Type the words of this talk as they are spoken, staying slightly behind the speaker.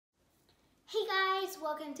Hey guys,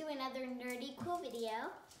 welcome to another nerdy cool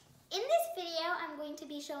video. In this video, I'm going to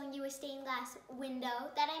be showing you a stained glass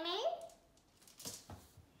window that I made.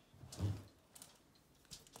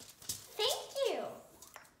 Thank you.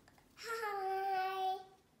 Hi.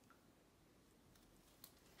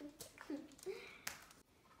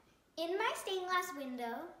 In my stained glass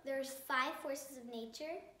window, there's 5 forces of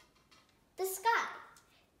nature. The sky.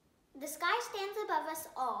 The sky stands above us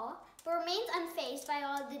all, but remains unfazed by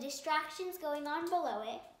all the distractions going on below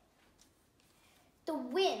it. The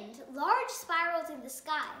wind, large spirals in the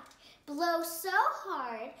sky, blow so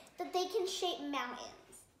hard that they can shape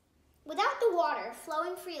mountains. Without the water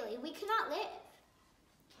flowing freely, we cannot live.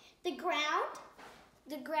 The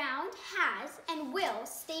ground has and will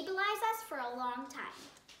stabilize us for a long time.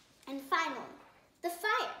 And finally, the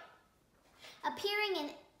fire, appearing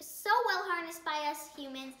in so well harnessed by us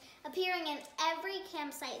humans, appearing in every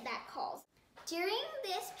campsite that calls. During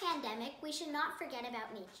this pandemic, we should not forget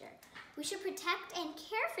about nature. We should protect and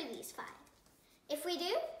care for these 5. If we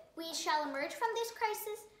do, we shall emerge from this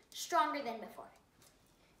crisis stronger than before.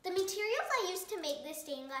 The materials I used to make this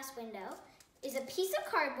stained glass window is a piece of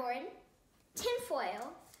cardboard, tin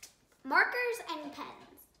foil, markers, and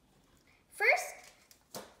pens.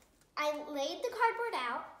 First, I laid the cardboard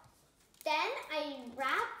out. Then I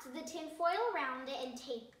wrapped the tin foil around it and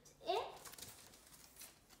taped it.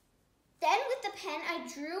 Then with the pen, I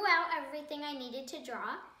drew out everything I needed to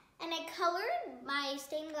draw, and I colored my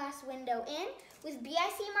stained glass window in with BIC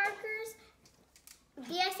markers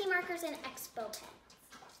and Expo pens.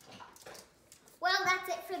 Well, that's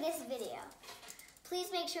it for this video.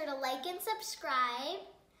 Please make sure to like and subscribe,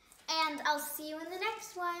 and I'll see you in the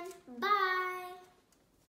next one. Bye!